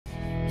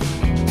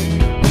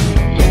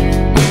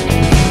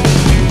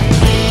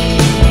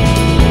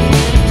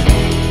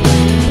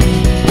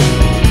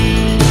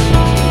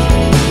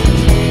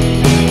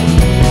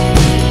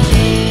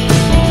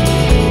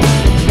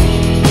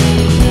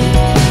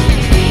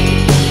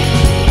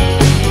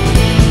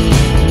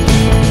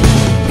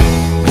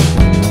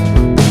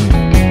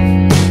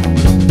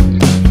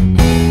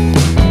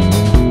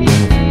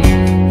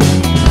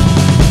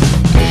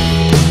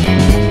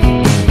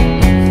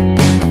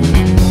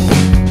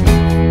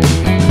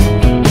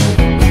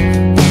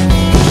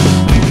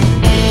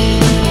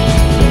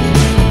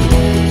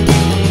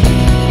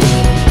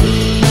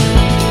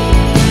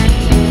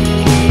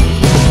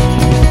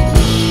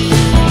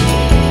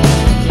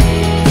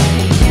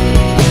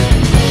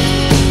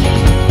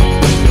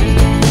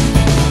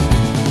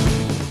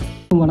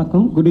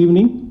Vanakkam, good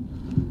evening.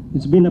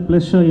 It's been a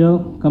pleasure here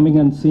coming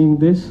and seeing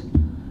this.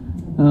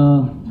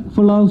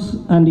 Full House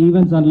and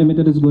Events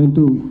Unlimited is going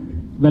to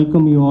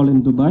welcome you all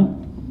in Dubai.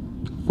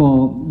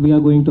 We are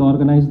going to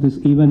organize this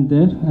event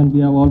there, and we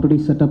have already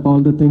set up all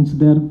the things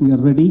there. We are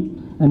ready,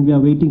 and we are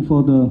waiting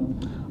for the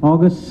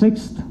August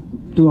 6th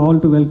to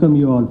welcome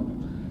you all.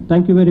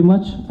 Thank you very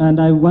much, and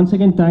I once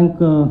again thank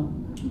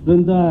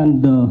Brinda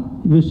and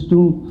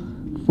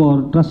Vishnu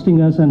for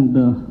trusting us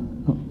and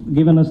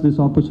given us this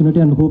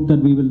opportunity, and hope that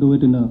we will do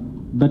it in a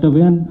better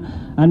way,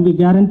 and we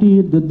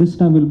guarantee that this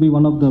time will be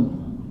one of the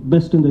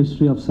best in the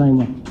history of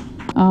SIIMA.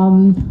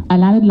 I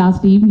landed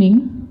last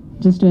evening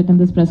just to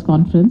attend this press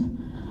conference.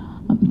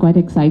 I'm quite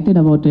excited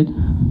about it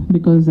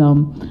because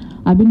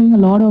I've been doing a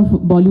lot of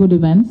Bollywood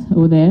events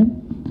over there,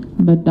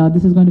 but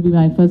this is going to be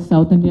my first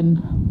South Indian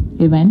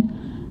event,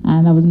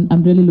 and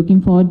I'm really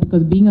looking forward,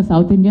 because being a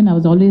South Indian, I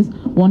was always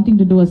wanting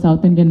to do a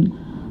South Indian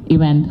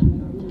event,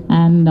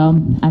 and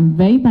I'm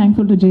very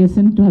thankful to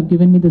Jason to have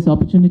given me this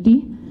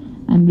opportunity,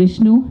 and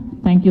Vishnu,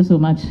 thank you so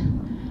much.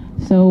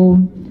 So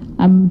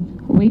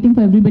I'm waiting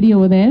for everybody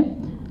over there,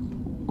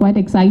 quite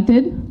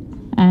excited,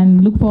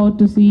 and look forward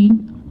to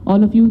seeing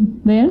all of you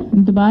there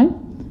in Dubai.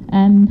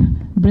 And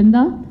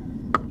Brinda,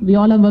 we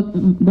all are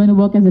going to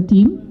work as a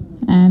team,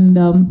 and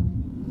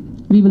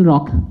we will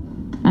rock.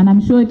 And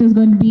I'm sure it is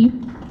going to be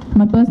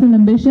my personal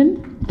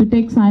ambition to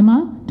take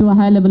SIIMA to a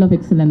higher level of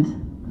excellence.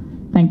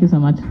 Thank you so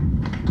much.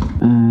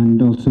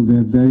 And also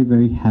we're very,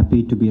 very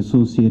happy to be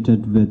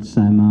associated with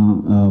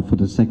SIIMA for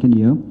the second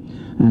year,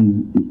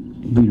 and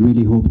we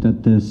really hope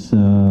that this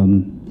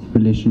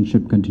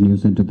relationship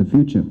continues into the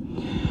future.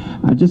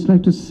 I'd just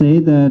like to say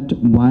that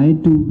why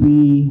do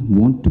we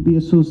want to be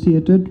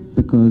associated?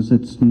 Because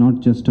it's not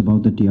just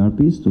about the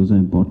TRPs, those are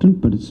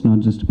important, but it's not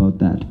just about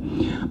that.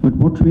 But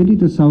what really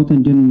the South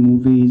Indian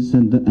movies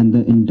and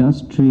the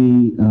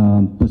industry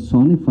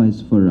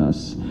personifies for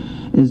us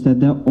is that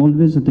they're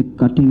always at the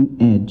cutting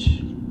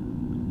edge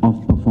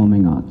of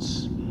performing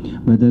arts,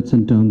 whether it's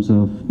in terms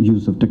of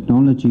use of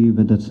technology,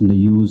 whether it's in the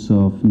use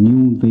of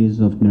new ways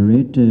of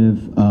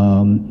narrative,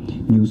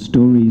 new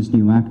stories,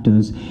 new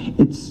actors.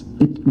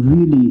 It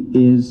really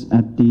is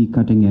at the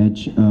cutting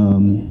edge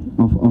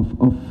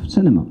of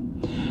cinema.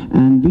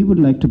 And we would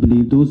like to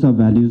believe those are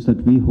values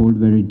that we hold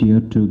very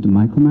dear to the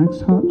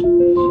Micromax heart.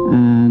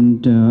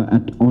 And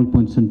at all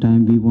points in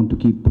time, we want to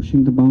keep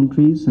pushing the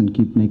boundaries and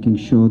keep making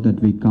sure that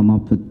we come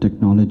up with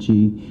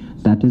technology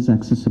that is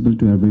accessible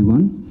to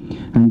everyone.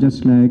 And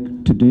just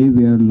like today,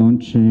 we are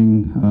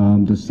launching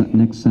the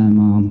next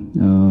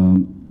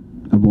SIIMA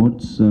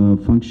awards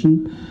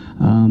function.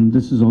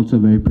 This is also a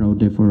very proud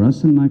day for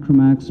us in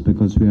Micromax,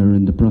 because we are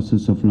in the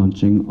process of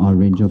launching our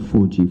range of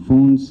 4G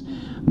phones,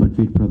 but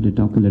we'll probably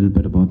talk a little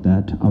bit about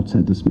that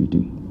outside this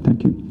meeting.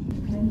 Thank you.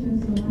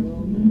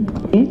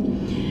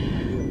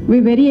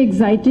 We're very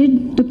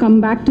excited to come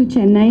back to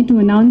Chennai to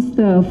announce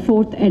the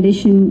 4th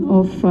edition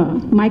of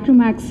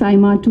Micromax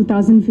SIIMA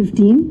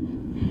 2015.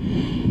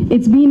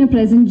 It's been a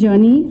pleasant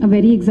journey, a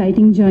very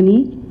exciting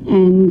journey,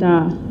 and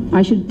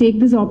I should take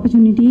this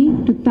opportunity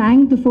to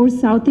thank the 4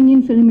 South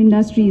Indian film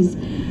industries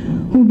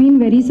who've been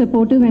very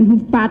supportive and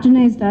who've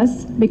patronized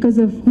us, because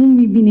of whom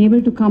we've been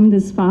able to come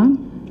this far.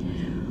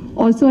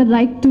 Also, I'd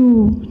like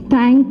to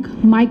thank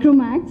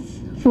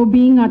Micromax for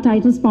being our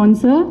title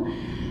sponsor,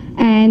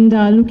 and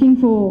looking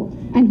for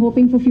and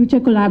hoping for future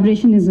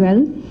collaboration as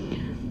well.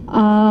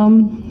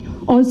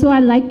 Also,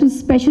 I'd like to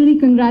specially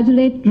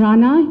congratulate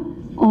Rana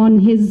on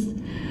his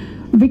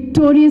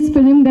victorious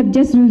film that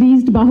just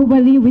released,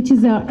 Bahubali, which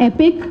is an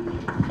epic.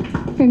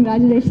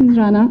 Congratulations,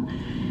 Rana.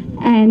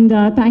 And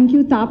thank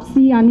you,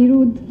 Tapsi,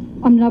 Anirudh,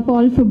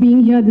 Amrapal, for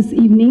being here this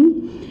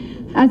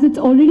evening. As it's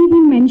already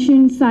been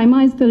mentioned,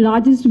 SIIMA is the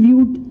largest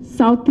viewed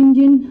South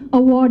Indian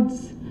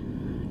awards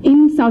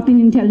in South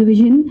Indian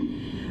television,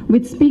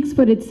 which speaks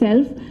for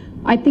itself.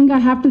 I think I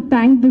have to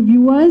thank the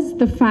viewers,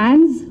 the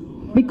fans,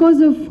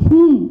 because of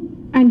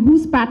whom and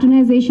whose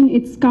patronization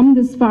it's come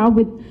this far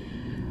with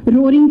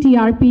roaring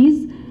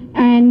TRPs,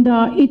 and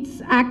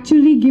it's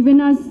actually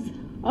given us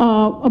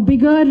a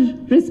bigger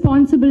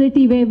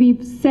responsibility where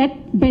we've set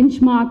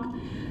benchmark,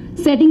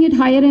 setting it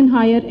higher and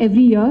higher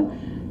every year.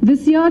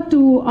 This year,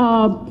 to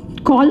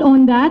call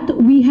on that,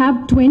 we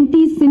have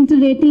 20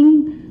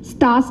 scintillating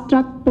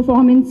starstruck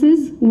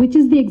performances, which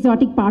is the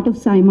exotic part of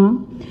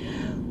SIIMA.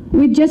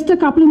 With just a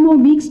couple more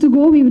weeks to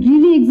go, we're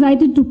really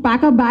excited to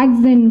pack our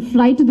bags and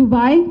fly to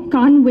Dubai.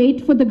 Can't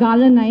wait for the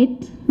gala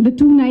night, the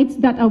 2 nights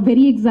that are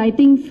very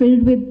exciting,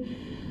 filled with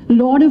a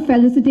lot of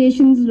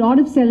felicitations, a lot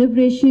of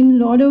celebration,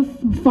 a lot of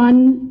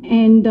fun,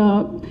 and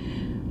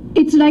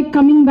it's like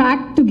coming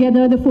back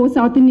together, the 4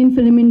 South Indian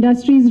film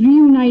industries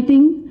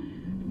reuniting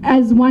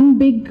as one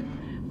big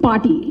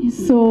party.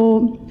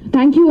 So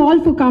thank you all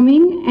for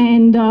coming,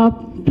 and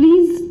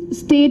please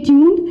stay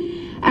tuned.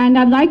 And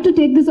I'd like to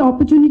take this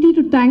opportunity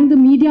to thank the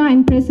media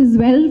and press as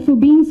well for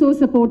being so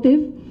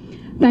supportive.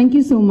 Thank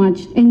you so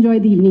much. Enjoy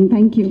the evening.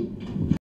 Thank you.